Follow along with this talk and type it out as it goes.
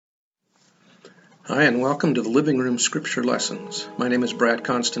Hi, and welcome to the Living Room Scripture Lessons. My name is Brad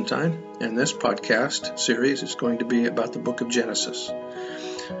Constantine, and this podcast series is going to be about the book of Genesis.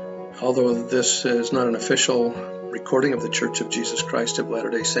 Although this is not an official recording of the Church of Jesus Christ of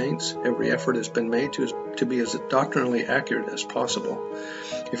Latter-day Saints, every effort has been made to be as doctrinally accurate as possible.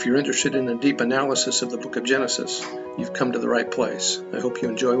 If you're interested in a deep analysis of the book of Genesis, you've come to the right place. I hope you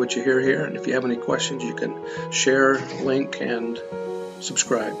enjoy what you hear here, and if you have any questions, you can share, link, and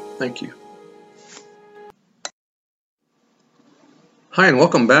subscribe. Thank you. Hi, and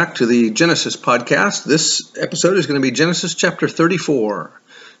welcome back to the Genesis podcast. This episode is going to be Genesis chapter 34.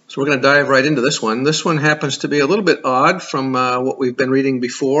 So we're going to dive right into this one. This one happens to be a little bit odd from what we've been reading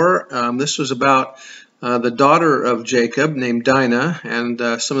before. This was about the daughter of Jacob named Dinah and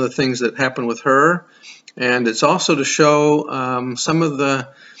some of the things that happened with her. And it's also to show some of the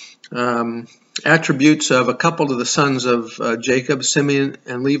attributes of a couple of the sons of Jacob, Simeon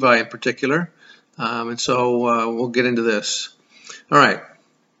and Levi in particular. And so we'll get into this. All right,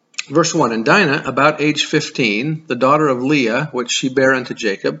 verse 1, And Dinah, about age 15, the daughter of Leah, which she bare unto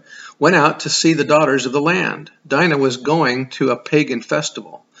Jacob, went out to see the daughters of the land. Dinah was going to a pagan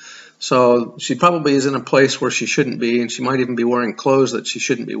festival. So she probably is in a place where she shouldn't be, and she might even be wearing clothes that she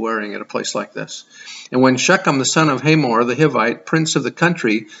shouldn't be wearing at a place like this. And when Shechem, the son of Hamor, the Hivite, prince of the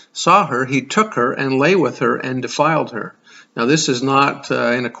country, saw her, he took her and lay with her and defiled her. Now, this is not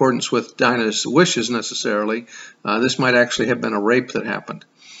in accordance with Dinah's wishes necessarily. This might actually have been a rape that happened.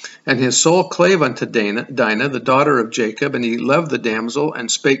 And his soul clave unto Dinah, the daughter of Jacob, and he loved the damsel,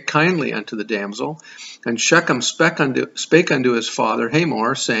 and spake kindly unto the damsel. And Shechem spake unto his father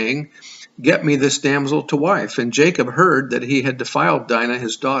Hamor, saying, Get me this damsel to wife. And Jacob heard that he had defiled Dinah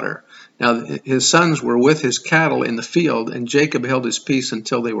his daughter. Now his sons were with his cattle in the field, and Jacob held his peace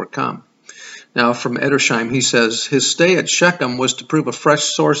until they were come. Now, from Edersheim, he says, His stay at Shechem was to prove a fresh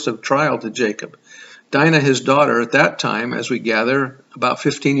source of trial to Jacob. Dinah, his daughter, at that time, as we gather, about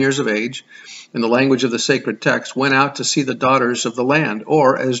 15 years of age, in the language of the sacred text, went out to see the daughters of the land,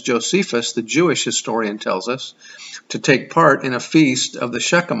 or, as Josephus, the Jewish historian, tells us, to take part in a feast of the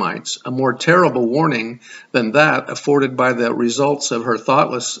Shechemites, a more terrible warning than that afforded by the results of her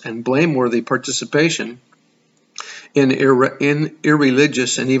thoughtless and blameworthy participation in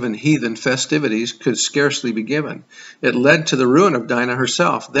irreligious and even heathen festivities could scarcely be given. It led to the ruin of Dinah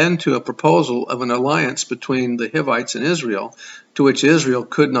herself, then to a proposal of an alliance between the Hivites and Israel, to which Israel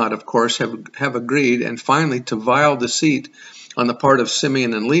could not, of course, have agreed, and finally to vile deceit on the part of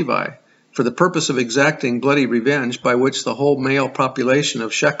Simeon and Levi, for the purpose of exacting bloody revenge by which the whole male population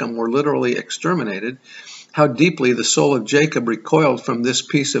of Shechem were literally exterminated. How deeply the soul of Jacob recoiled from this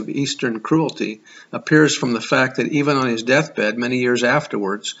piece of Eastern cruelty appears from the fact that even on his deathbed, many years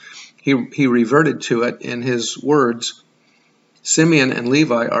afterwards, he reverted to it in his words, Simeon and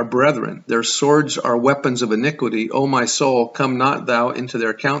Levi are brethren. Their swords are weapons of iniquity. O my soul, come not thou into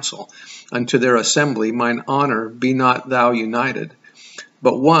their council. Unto their assembly, mine honor, be not thou united.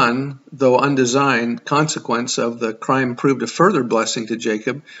 But one, though undesigned, consequence of the crime proved a further blessing to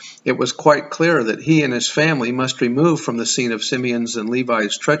Jacob. It was quite clear that he and his family must remove from the scene of Simeon's and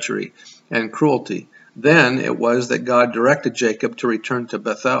Levi's treachery and cruelty. Then it was that God directed Jacob to return to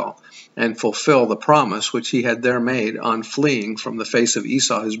Bethel and fulfill the promise which he had there made on fleeing from the face of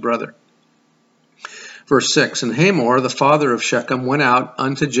Esau his brother. Verse 6, And Hamor, the father of Shechem, went out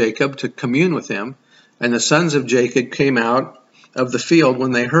unto Jacob to commune with him, and the sons of Jacob came out of the field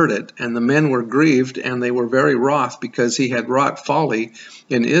when they heard it, and the men were grieved, and they were very wroth, because he had wrought folly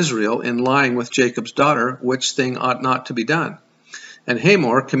in Israel in lying with Jacob's daughter, which thing ought not to be done. And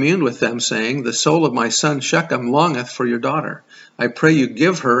Hamor communed with them, saying, The soul of my son Shechem longeth for your daughter. I pray you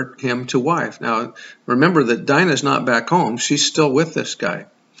give him to wife. Now, remember that Dinah's not back home. She's still with this guy.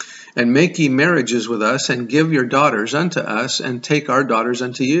 And make ye marriages with us, and give your daughters unto us, and take our daughters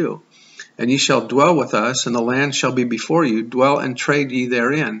unto you. And ye shall dwell with us, and the land shall be before you. Dwell and trade ye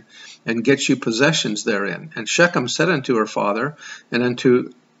therein, and get you possessions therein. And Shechem said unto her father, and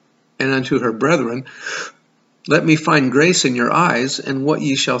unto her brethren, Let me find grace in your eyes, and what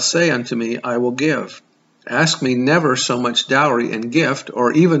ye shall say unto me I will give. Ask me never so much dowry and gift,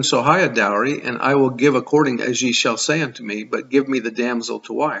 or even so high a dowry, and I will give according as ye shall say unto me, but give me the damsel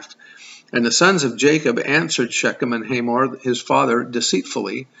to wife. And the sons of Jacob answered Shechem and Hamor his father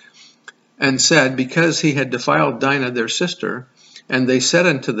deceitfully, and said, because he had defiled Dinah their sister, and they said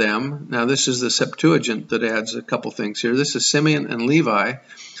unto them, now this is the Septuagint that adds a couple things here. This is Simeon and Levi,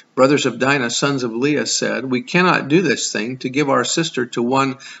 brothers of Dinah, sons of Leah, said, We cannot do this thing, to give our sister to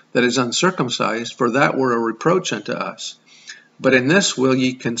one that is uncircumcised, for that were a reproach unto us. But in this will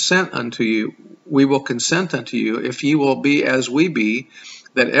ye consent unto you, we will consent unto you, if ye will be as we be,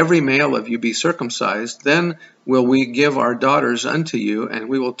 that every male of you be circumcised, then will we give our daughters unto you, and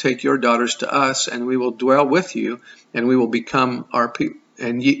we will take your daughters to us, and we will dwell with you, and we will become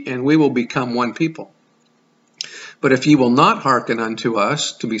and we will become one people. But if ye will not hearken unto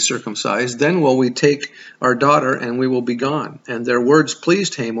us to be circumcised, then will we take our daughter, and we will be gone. And their words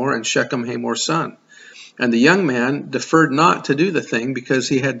pleased Hamor and Shechem, Hamor's son. And the young man deferred not to do the thing, because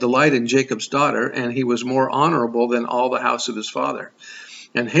he had delight in Jacob's daughter, and he was more honorable than all the house of his father.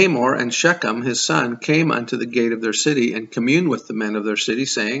 And Hamor and Shechem his son came unto the gate of their city, and communed with the men of their city,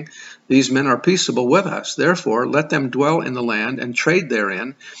 saying, These men are peaceable with us. Therefore let them dwell in the land, and trade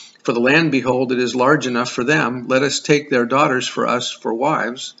therein. For the land, behold, it is large enough for them. Let us take their daughters for us for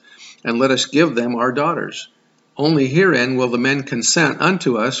wives, and let us give them our daughters. Only herein will the men consent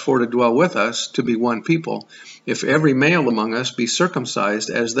unto us for to dwell with us, to be one people, if every male among us be circumcised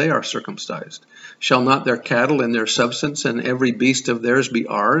as they are circumcised. Shall not their cattle and their substance and every beast of theirs be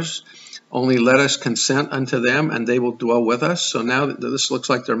ours? Only let us consent unto them, and they will dwell with us. So now this looks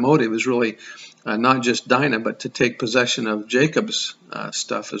like their motive is really not just Dinah, but to take possession of Jacob's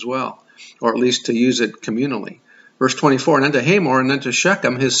stuff as well, or at least to use it communally. Verse 24, And unto Hamor and unto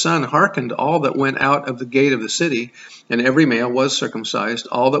Shechem his son hearkened all that went out of the gate of the city, and every male was circumcised,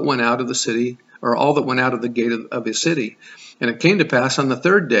 all that went out of the city, or all that went out of the gate of his city. And it came to pass on the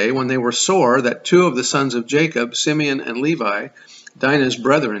third day, when they were sore, that two of the sons of Jacob, Simeon and Levi, Dinah's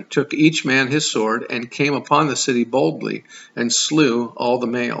brethren, took each man his sword, and came upon the city boldly, and slew all the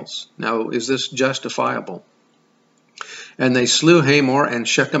males. Now, is this justifiable? And they slew Hamor and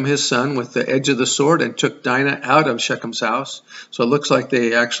Shechem his son with the edge of the sword, and took Dinah out of Shechem's house. So it looks like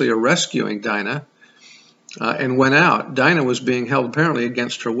they actually are rescuing Dinah, and went out. Dinah was being held apparently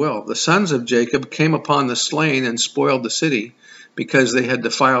against her will. The sons of Jacob came upon the slain and spoiled the city, because they had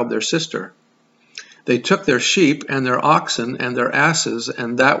defiled their sister. They took their sheep and their oxen and their asses,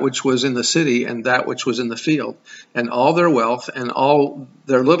 and that which was in the city and that which was in the field, and all their wealth and all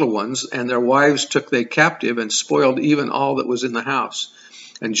their little ones, and their wives took they captive, and spoiled even all that was in the house.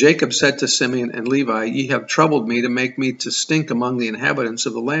 And Jacob said to Simeon and Levi, Ye have troubled me to make me to stink among the inhabitants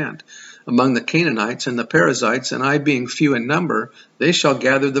of the land, among the Canaanites and the Perizzites, and I being few in number, they shall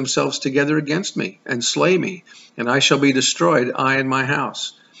gather themselves together against me, and slay me, and I shall be destroyed, I and my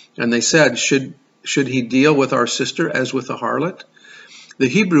house. And they said, Should he deal with our sister as with a harlot? The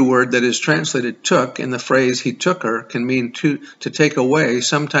Hebrew word that is translated took in the phrase he took her can mean to take away,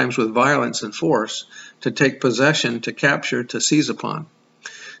 sometimes with violence and force, to take possession, to capture, to seize upon.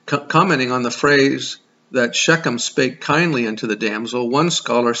 Commenting on the phrase that Shechem spake kindly unto the damsel, one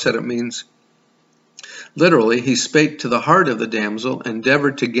scholar said it means, literally, he spake to the heart of the damsel,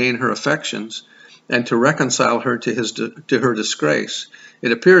 endeavored to gain her affections, and to reconcile her to her disgrace.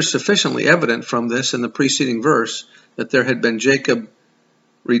 It appears sufficiently evident from this in the preceding verse that there had been Jacob's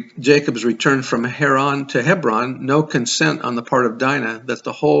return from Haran to Hebron, no consent on the part of Dinah, that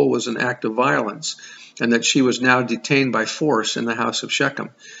the whole was an act of violence, and that she was now detained by force in the house of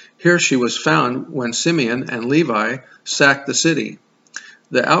Shechem. Here she was found when Simeon and Levi sacked the city.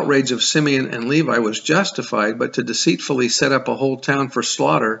 The outrage of Simeon and Levi was justified, but to deceitfully set up a whole town for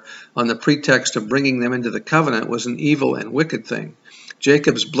slaughter on the pretext of bringing them into the covenant was an evil and wicked thing.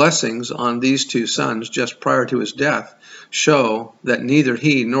 Jacob's blessings on these two sons just prior to his death show that neither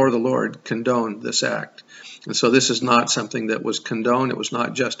he nor the Lord condoned this act. And so this is not something that was condoned. It was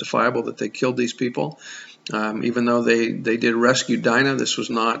not justifiable that they killed these people. Even though they did rescue Dinah, this was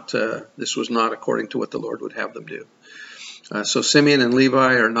not according to what the Lord would have them do. So Simeon and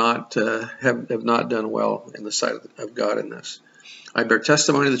Levi are not have not done well in the sight of God in this. I bear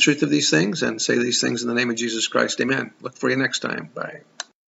testimony to the truth of these things and say these things in the name of Jesus Christ. Amen. Look for you next time. Bye.